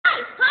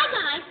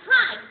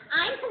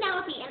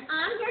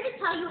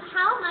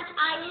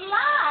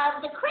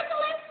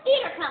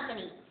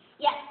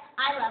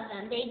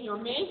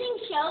amazing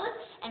shows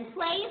and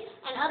plays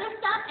and other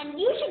stuff, and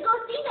you should go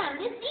see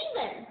them this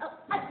season.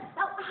 Hi,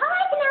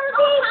 Penelope.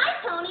 Oh, hi,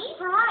 Tony.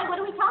 Hi,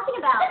 what are we talking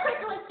about? The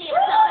CHRYSALIS Theater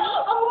Company.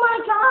 Oh, my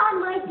God,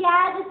 my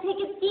dad just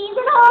took a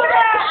season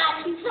holder.